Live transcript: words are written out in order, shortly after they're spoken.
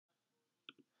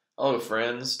Hello,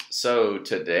 friends. So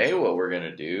today what we're going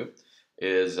to do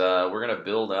is we're going to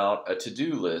build out a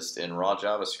to-do list in raw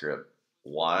JavaScript.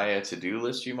 Why a to-do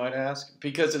list, you might ask?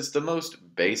 Because it's the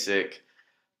most basic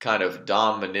kind of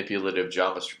DOM manipulative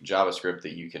JavaScript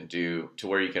that you can do to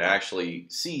where you can actually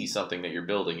see something that you're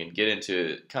building and get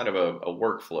into kind of a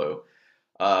workflow.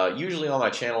 Usually on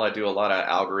my channel, I do a lot of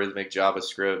algorithmic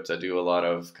JavaScript. I do a lot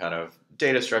of kind of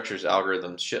data structures,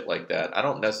 algorithms, shit like that. I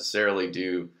don't necessarily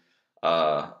do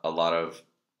a lot of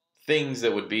things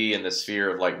that would be in the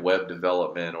sphere of like web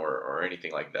development or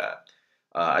anything like that.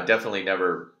 I definitely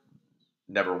never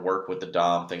work with the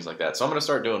DOM, things like that. So I'm going to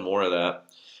start doing more of that.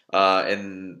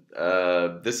 And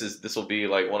this will be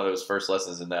like one of those first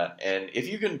lessons in that. And if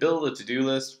you can build a to-do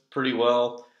list pretty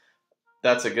well,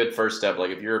 that's a good first step.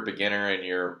 Like if you're a beginner and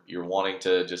you're wanting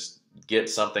to just get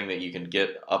something that you can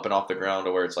get up and off the ground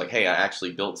to where it's like, hey, I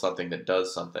actually built something that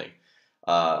does something.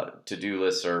 To-do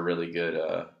lists are a really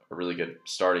good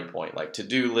starting point. Like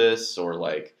to-do lists or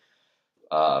like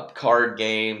card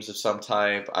games of some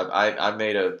type. I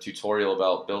made a tutorial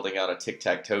about building out a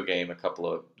tic-tac-toe game a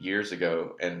couple of years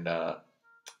ago, and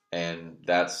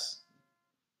that's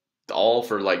all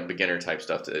for like beginner type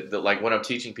stuff. Like when I'm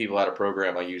teaching people how to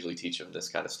program, I usually teach them this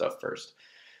kind of stuff first.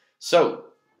 So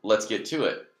let's get to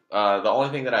it. The only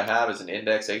thing that I have is an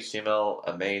index HTML,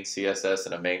 a main CSS,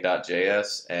 and a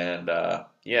main.js. And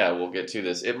yeah, we'll get to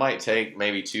this. It might take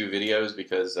maybe two videos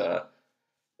because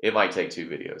it might take two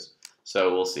videos.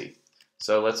 So we'll see.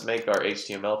 So let's make our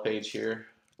HTML page here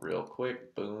real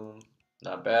quick. Boom.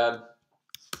 Not bad.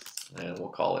 And we'll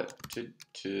call it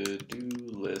to-do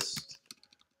list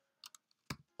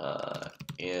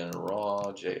in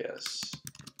raw.js.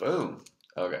 Boom.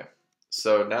 Okay.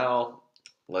 So now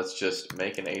let's just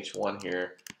make an H1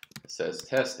 here that says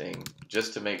testing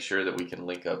just to make sure that we can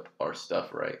link up our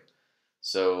stuff right.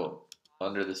 So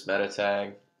under this meta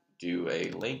tag, do a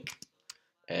link,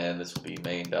 and this will be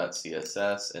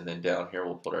main.css, and then down here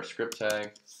we'll put our script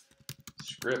tag,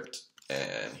 script,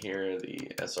 and here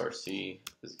the src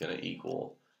is going to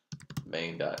equal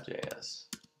main.js.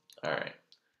 All right.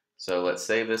 So let's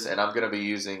save this, and I'm going to be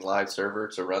using live server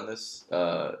to run this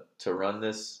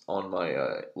on my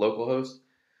local host.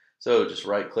 So just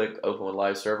right click, open with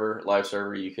live server. Live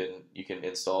server you can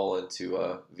install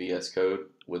into VS Code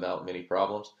without many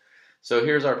problems. So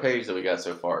here's our page that we got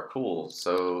so far. Cool.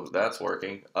 So that's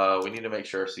working. We need to make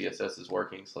sure our CSS is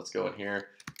working. So let's go in here,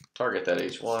 target that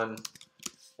H1,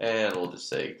 and we'll just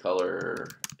say color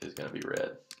is going to be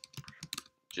red,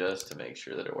 just to make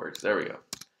sure that it works. There we go.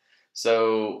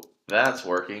 So that's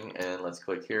working, and let's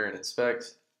click here and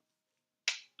inspect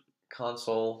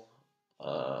console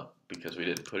because we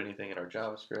didn't put anything in our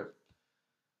JavaScript.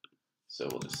 So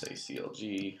we'll just say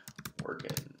CLG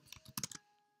working,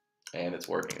 and it's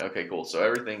working. Okay, cool. So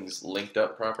everything's linked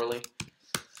up properly.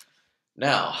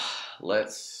 Now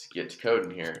let's get to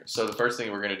coding here. So the first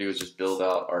thing we're going to do is just build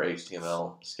out our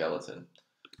HTML skeleton.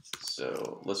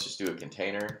 So let's just do a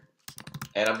container.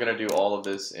 And I'm going to do all of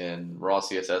this in raw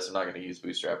CSS. I'm not going to use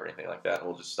Bootstrap or anything like that.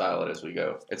 We'll just style it as we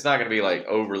go. It's not going to be like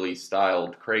overly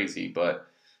styled crazy, but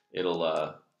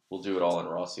we'll do it all in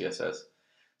raw CSS.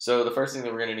 So the first thing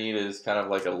that we're going to need is kind of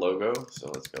like a logo. So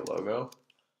let's go logo.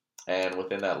 And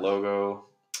within that logo,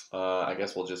 I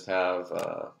guess we'll just have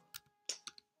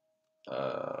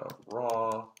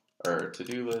raw or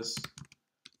to-do list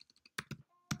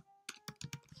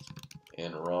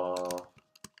in raw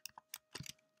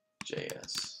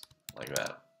JS, like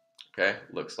that. Okay,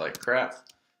 looks like crap.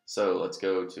 So let's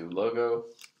go to logo,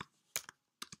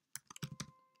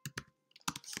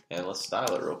 and let's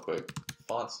style it real quick.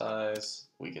 Font size,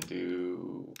 we can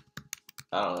do,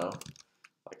 I don't know,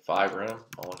 like 5 rem.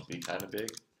 I want it to be kind of big.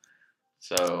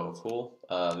 So cool.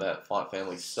 That font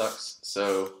family sucks.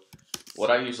 So what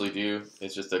I usually do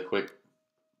is just a quick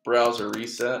browser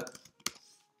reset,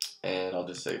 and I'll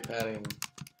just say padding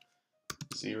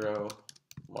 0,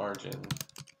 margin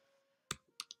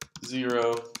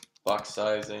 0, box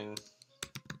sizing,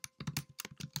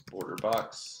 border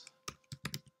box.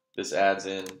 This adds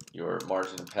in your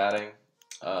margin and padding,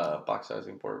 box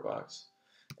sizing, border box.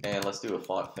 And let's do a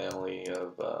font family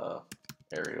of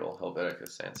Arial, Helvetica,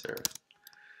 Sans Serif.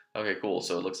 Okay, cool.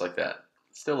 So it looks like that.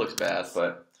 Still looks bad,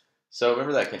 but so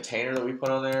remember that container that we put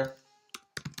on there?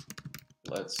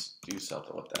 Let's do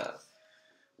something with that.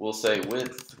 We'll say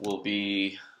width will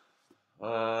be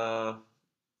I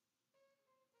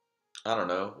don't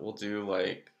know, we'll do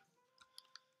like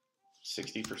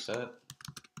 60%,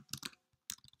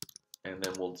 and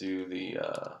then we'll do the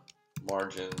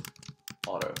margin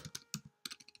auto,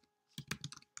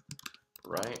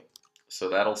 right? So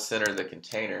that'll center the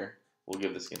container. We'll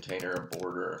give this container a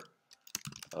border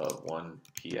of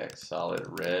 1px solid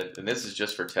red. And this is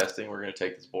just for testing. We're going to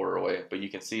take this border away, but you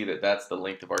can see that that's the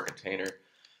length of our container.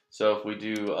 So if we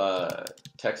do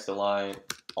text align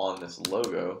on this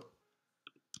logo,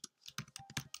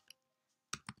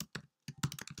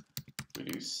 we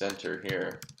do center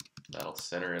here, that'll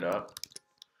center it up.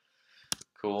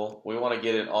 Cool. We want to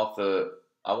get it off the,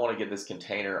 I want to get this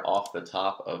container off the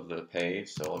top of the page,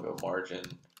 so I'll go margin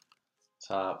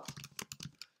top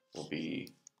will be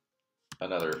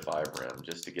another 5 rem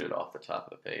just to get it off the top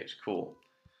of the page. Cool.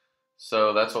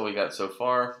 So that's what we got so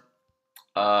far.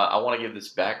 I want to give this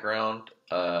background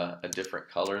a different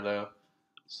color though.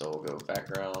 So we'll go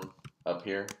background up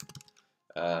here.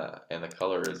 And the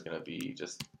color is going to be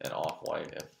just an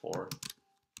off-white F4.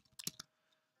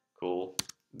 Cool.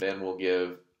 Then we'll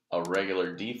give a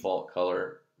regular default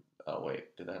color. Oh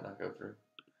wait, did that not go through?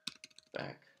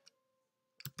 Back.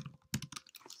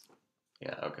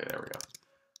 Yeah, okay, there we go.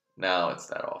 Now it's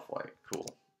that off-white. Cool.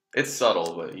 It's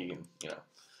subtle, but you can, you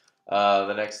know.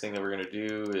 The next thing that we're going to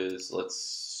do is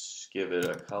let's give it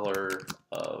a color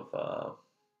of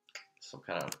some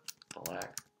kind of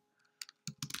black.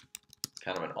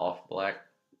 Kind of an off black.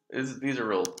 These are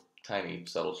real tiny,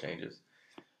 subtle changes.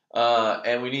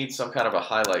 And we need some kind of a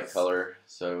highlight color.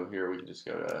 So here we can just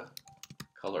go to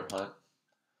color hunt.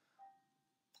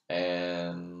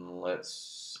 And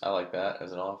I like that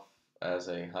as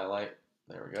a highlight.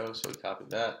 There we go. So we copied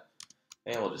that.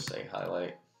 And we'll just say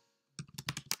highlight.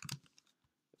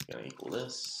 It's going to equal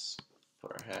this.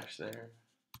 Put our hash there.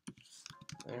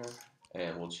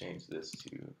 And we'll change this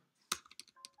to,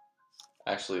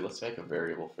 actually, let's make a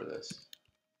variable for this.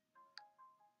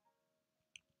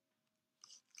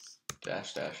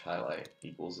 Dash dash highlight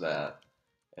equals that.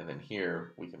 And then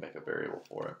here we can make a variable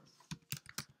for it.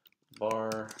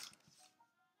 Bar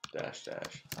dash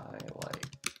dash highlight.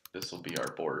 This will be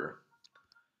our border.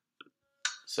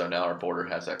 So now our border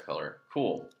has that color.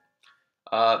 Cool.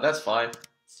 That's fine.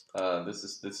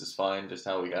 This is fine, just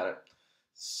how we got it.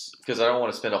 Because I don't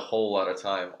want to spend a whole lot of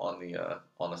time on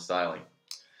the styling.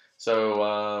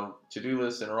 So to-do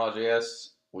list in raw.js,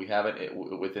 we have it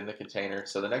within the container.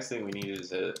 So the next thing we need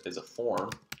is a form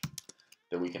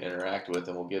that we can interact with,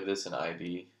 and we'll give this an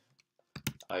ID.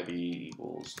 ID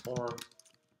equals form,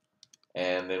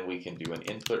 and then we can do an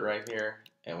input right here,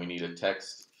 and we need a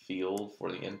text field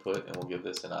for the input, and we'll give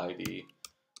this an ID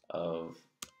of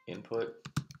input,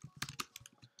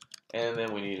 and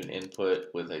then we need an input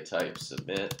with a type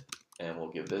submit, and we'll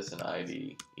give this an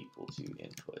ID equal to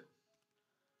input.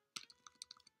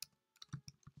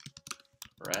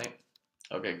 Right?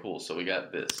 Okay, cool. So we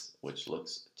got this, which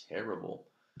looks terrible.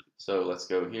 So let's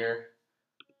go here,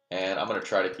 and I'm going to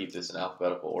try to keep this in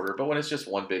alphabetical order. But when it's just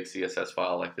one big CSS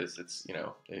file like this, it's, you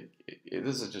know,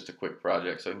 this is just a quick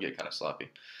project, so it can get kind of sloppy.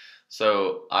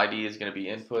 So ID is going to be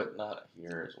input, not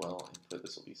here as well. Input,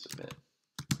 this will be submit.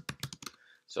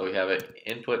 So we have an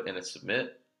input and a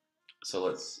submit. So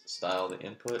let's style the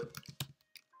input.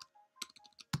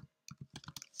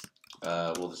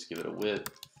 We'll just give it a width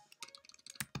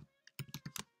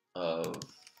of,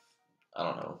 I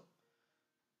don't know,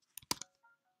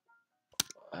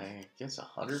 I guess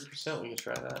 100%. We can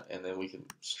try that, and then we can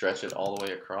stretch it all the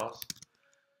way across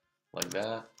like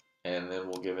that, and then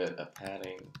we'll give it a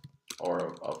padding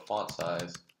or a font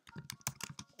size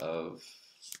of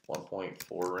 1.4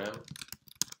 rem.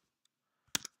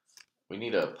 We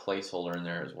need a placeholder in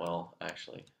there as well,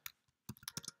 actually.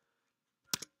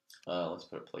 Let's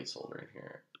put a placeholder in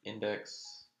here.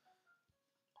 Index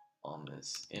on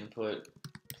this input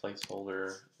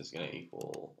placeholder is going to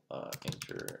equal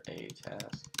enter a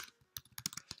task.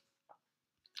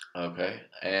 Okay,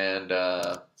 and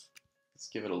let's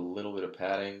give it a little bit of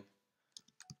padding.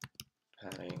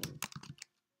 Padding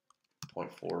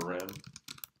 0.4 rem.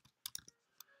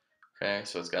 Okay,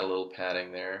 so it's got a little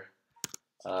padding there.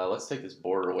 Let's take this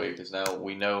border away because now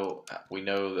we know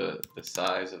the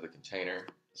size of the container.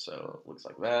 So it looks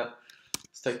like that.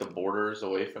 Let's take the borders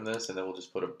away from this, and then we'll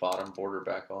just put a bottom border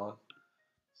back on.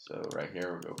 So right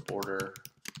here we'll go border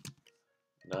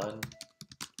none,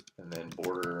 and then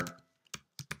border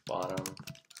bottom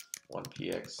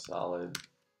 1px solid,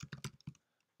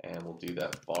 and we'll do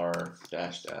that bar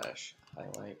dash dash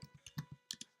highlight.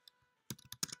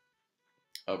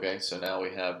 Okay, so now we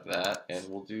have that, and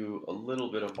we'll do a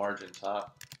little bit of margin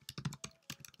top,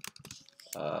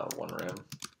 1 rem.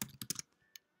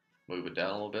 Move it down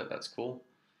a little bit, that's cool.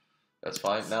 That's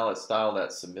fine. Now let's style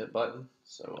that submit button.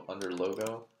 So under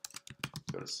logo,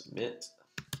 go to submit,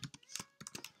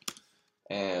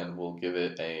 and we'll give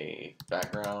it a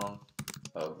background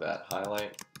of that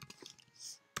highlight.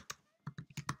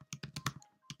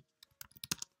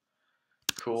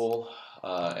 Cool.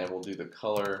 And we'll do the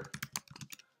color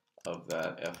of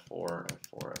that F4,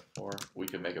 F4, F4. We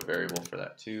can make a variable for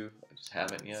that too. I just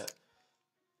haven't yet.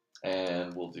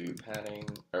 And we'll do padding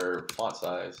or font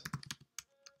size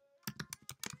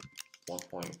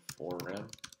 1.4 rem.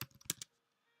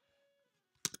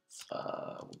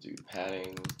 We'll do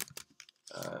padding.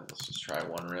 Let's just try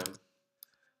 1 rem.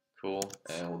 Cool.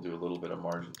 And we'll do a little bit of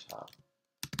margin top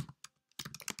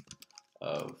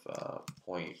of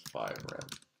 0.5 rem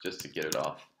just to get it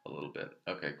off a little bit.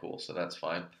 Okay, cool. So that's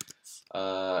fine.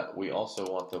 We also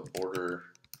want the border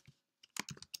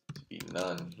to be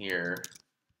none here.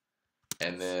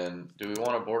 And then, do we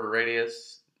want a border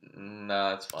radius?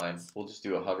 Nah, that's fine. We'll just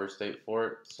do a hover state for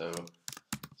it. So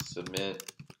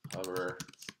submit hover.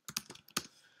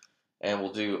 And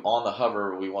we'll do on the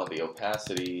hover, we want the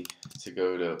opacity to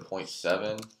go to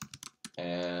 0.7.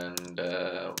 And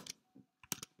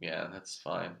yeah, that's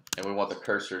fine. And we want the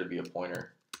cursor to be a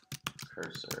pointer.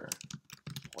 Cursor,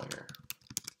 pointer.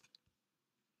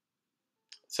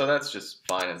 So that's just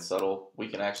fine and subtle. We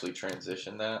can actually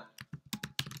transition that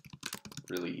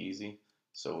really easy.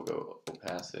 So we'll go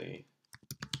opacity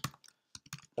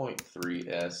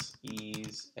 0.3s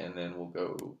ease, and then we'll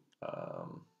go,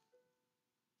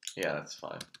 yeah, that's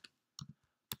fine.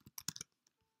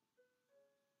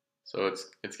 So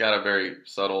it's got a very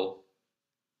subtle,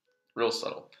 real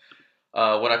subtle.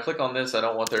 When I click on this, I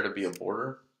don't want there to be a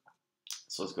border.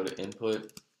 So let's go to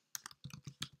input,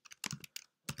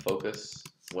 focus.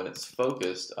 When it's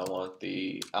focused, I want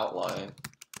the outline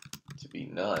to be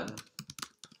none.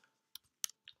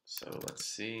 So let's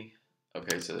see.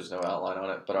 Okay, so there's no outline on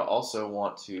it, but I also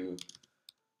want to,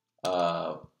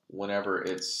 whenever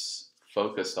it's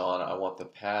focused on, I want the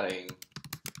padding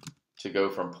to go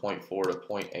from 0.4 to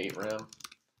 0.8 rem,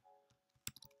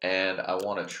 and I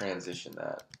want to transition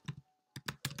that.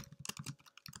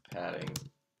 Padding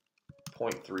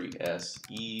 0.3s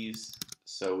ease,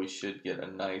 so we should get a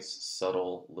nice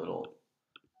subtle little,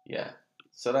 yeah.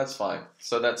 So that's fine.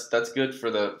 So that's good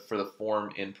for the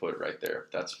form input right there.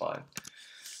 That's fine.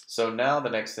 So now the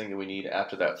next thing that we need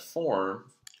after that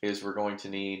form is we're going to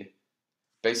need,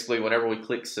 basically whenever we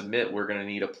click submit, we're going to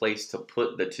need a place to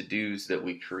put the to-dos that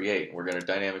we create. We're going to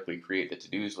dynamically create the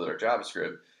to-dos with our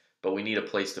JavaScript, but we need a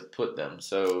place to put them.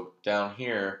 So down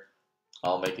here,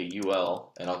 I'll make a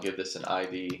UL and I'll give this an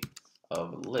ID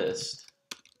of list.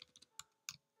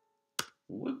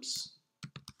 Whoops.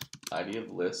 ID of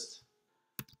list.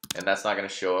 And that's not going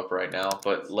to show up right now,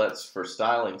 but let's, for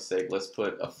styling's sake, let's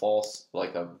put a false,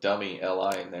 like a dummy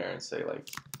li in there and say like,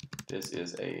 this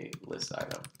is a list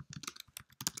item.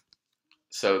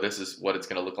 So this is what it's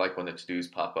going to look like when the to-dos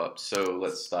pop up. So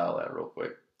let's style that real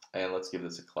quick. And let's give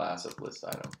this a class of list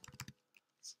item.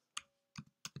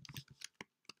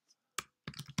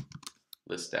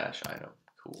 List dash item.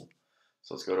 Cool.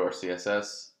 So let's go to our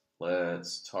CSS.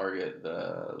 Let's target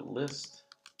the list.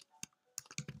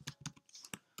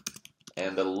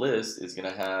 And the list is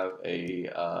going to have a,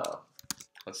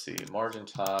 let's see, margin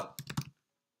top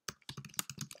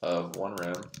of 1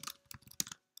 rem.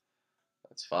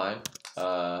 That's fine.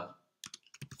 Font,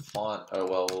 oh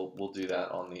well, we'll do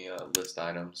that on the list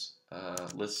items.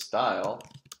 List style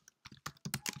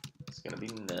is going to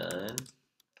be none.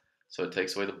 So it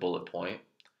takes away the bullet point.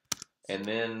 And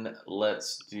then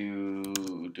let's do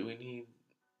we need,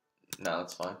 no,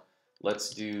 that's fine. Let's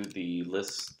do the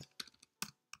list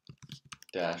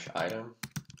dash item,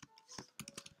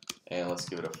 and let's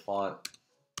give it a font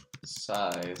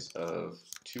size of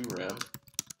 2 rem,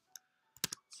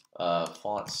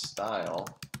 font style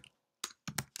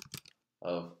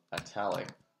of italic,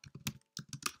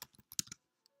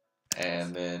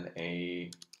 and then a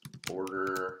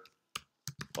border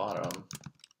bottom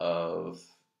of,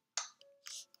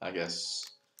 I guess,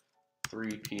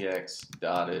 3px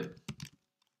dotted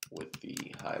with the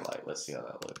highlight. Let's see how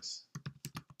that looks.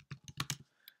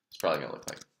 Probably gonna look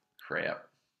like crap.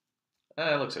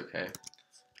 It looks okay.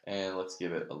 And let's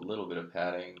give it a little bit of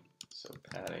padding. So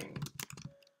padding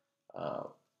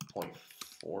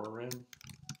 0.4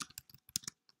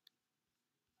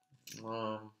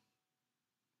 rem.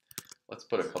 Let's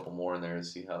put a couple more in there to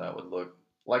see how that would look.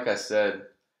 Like I said,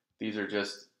 these are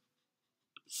just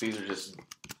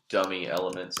dummy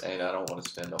elements, and I don't want to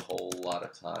spend a whole lot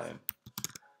of time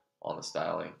on the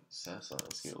styling. So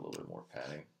let's give it a little bit more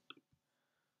padding.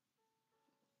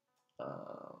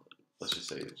 Let's just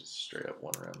say just straight up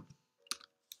 1 rem.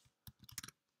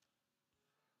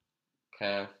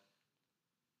 Okay.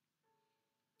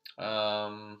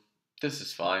 This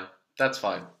is fine. That's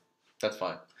fine. That's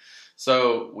fine.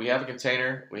 So we have a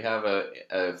container, we have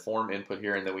a form input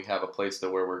here, and then we have a place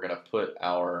where we're going to put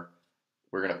our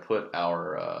we're going to put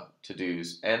our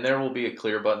to-dos, and there will be a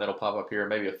clear button that'll pop up here,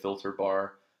 maybe a filter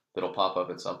bar that'll pop up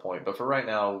at some point. But for right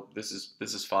now, this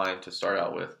is fine to start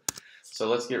out with. So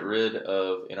let's get rid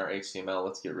of, in our HTML,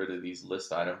 let's get rid of these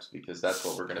list items because that's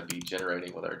what we're going to be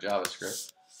generating with our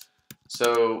JavaScript.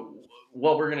 So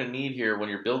what we're going to need here when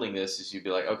you're building this is you'd be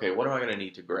like, okay, what am I going to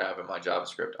need to grab in my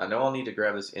JavaScript? I know I'll need to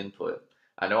grab this input.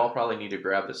 I know I'll probably need to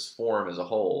grab this form as a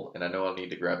whole, and I know I'll need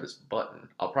to grab this button.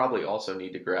 I'll probably also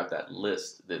need to grab that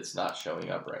list that's not showing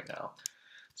up right now.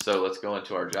 So let's go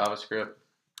into our JavaScript,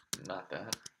 not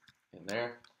that, in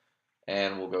there,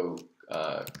 and we'll go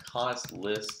const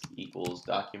list equals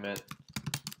document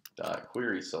dot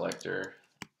query selector,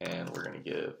 and we're going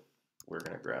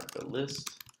to grab the list.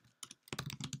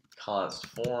 Const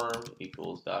form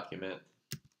equals document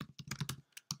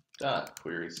dot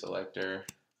query selector,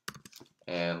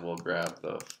 and we'll grab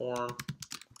the form.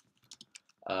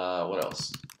 What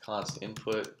else? Const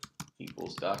input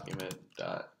equals document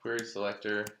dot query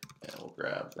selector, and we'll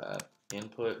grab that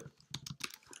input.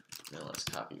 Now let's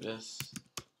copy this,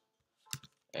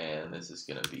 and this is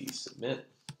going to be submit,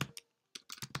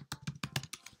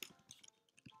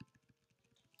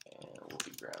 and we'll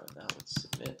be grabbing that with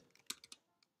submit.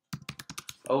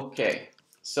 Okay,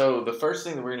 so the first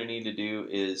thing that we're going to need to do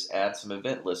is add some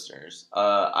event listeners.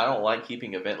 I don't like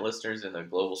keeping event listeners in the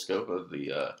global scope of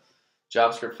the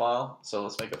JavaScript file, so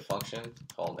let's make a function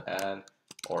called add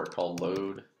or called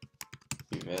load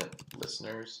event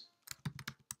listeners.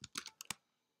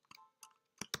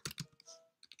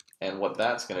 And what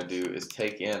that's going to do is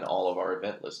take in all of our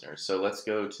event listeners. So let's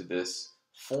go to this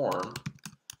form,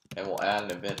 and we'll add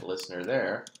an event listener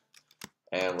there.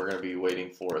 And we're going to be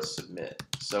waiting for a submit.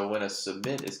 So when a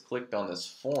submit is clicked on this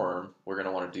form, we're going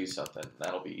to want to do something.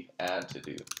 That'll be add to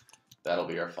do. That'll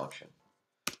be our function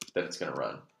that it's going to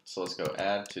run. So let's go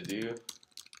add to do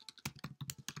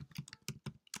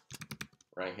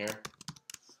right here.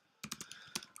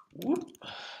 Whoop.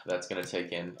 That's going to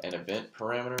take in an event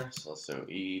parameter. So let's do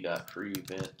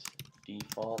e.preEvent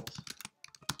default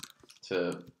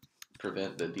to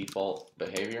prevent the default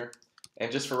behavior.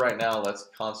 And just for right now, let's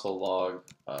console log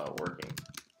working.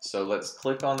 So let's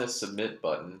click on this submit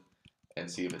button and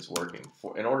see if it's working.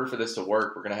 In order for this to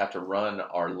work, we're going to have to run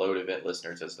our load event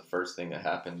listeners as the first thing that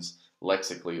happens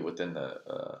lexically within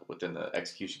the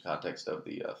execution context of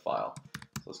the file.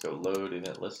 So let's go load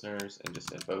event listeners and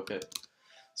just invoke it.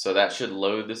 So that should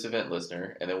load this event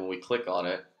listener, and then when we click on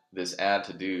it, this add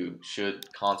to do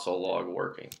should console log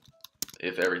working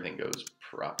if everything goes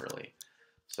properly.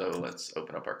 So let's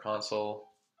open up our console,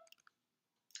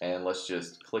 and let's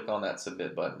just click on that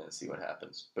submit button and see what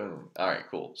happens. Boom. All right,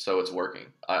 cool. So it's working.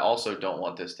 I also don't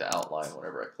want this to outline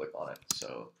whenever I click on it.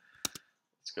 So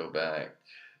let's go back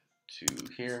to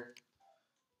here,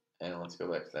 and let's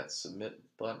go back to that submit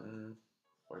button.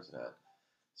 Where's it at?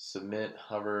 Submit,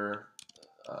 hover,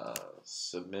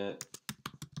 submit,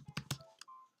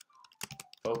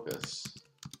 focus,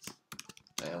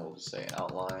 and we'll just say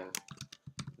outline,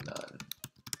 none.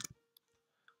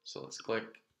 So let's click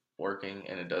working,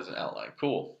 and it does an outline.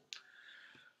 Cool.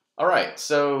 All right,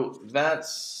 so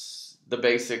that's the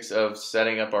basics of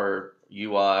setting up our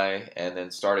UI and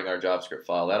then starting our JavaScript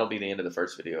file. That'll be the end of the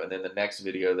first video, and then the next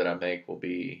video that I make will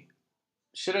be,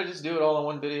 should I just do it all in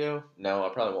one video? No, I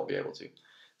probably won't be able to.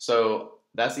 So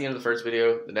that's the end of the first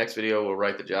video. The next video we'll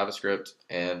write the JavaScript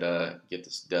and get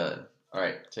this done. All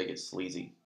right, take it sleazy.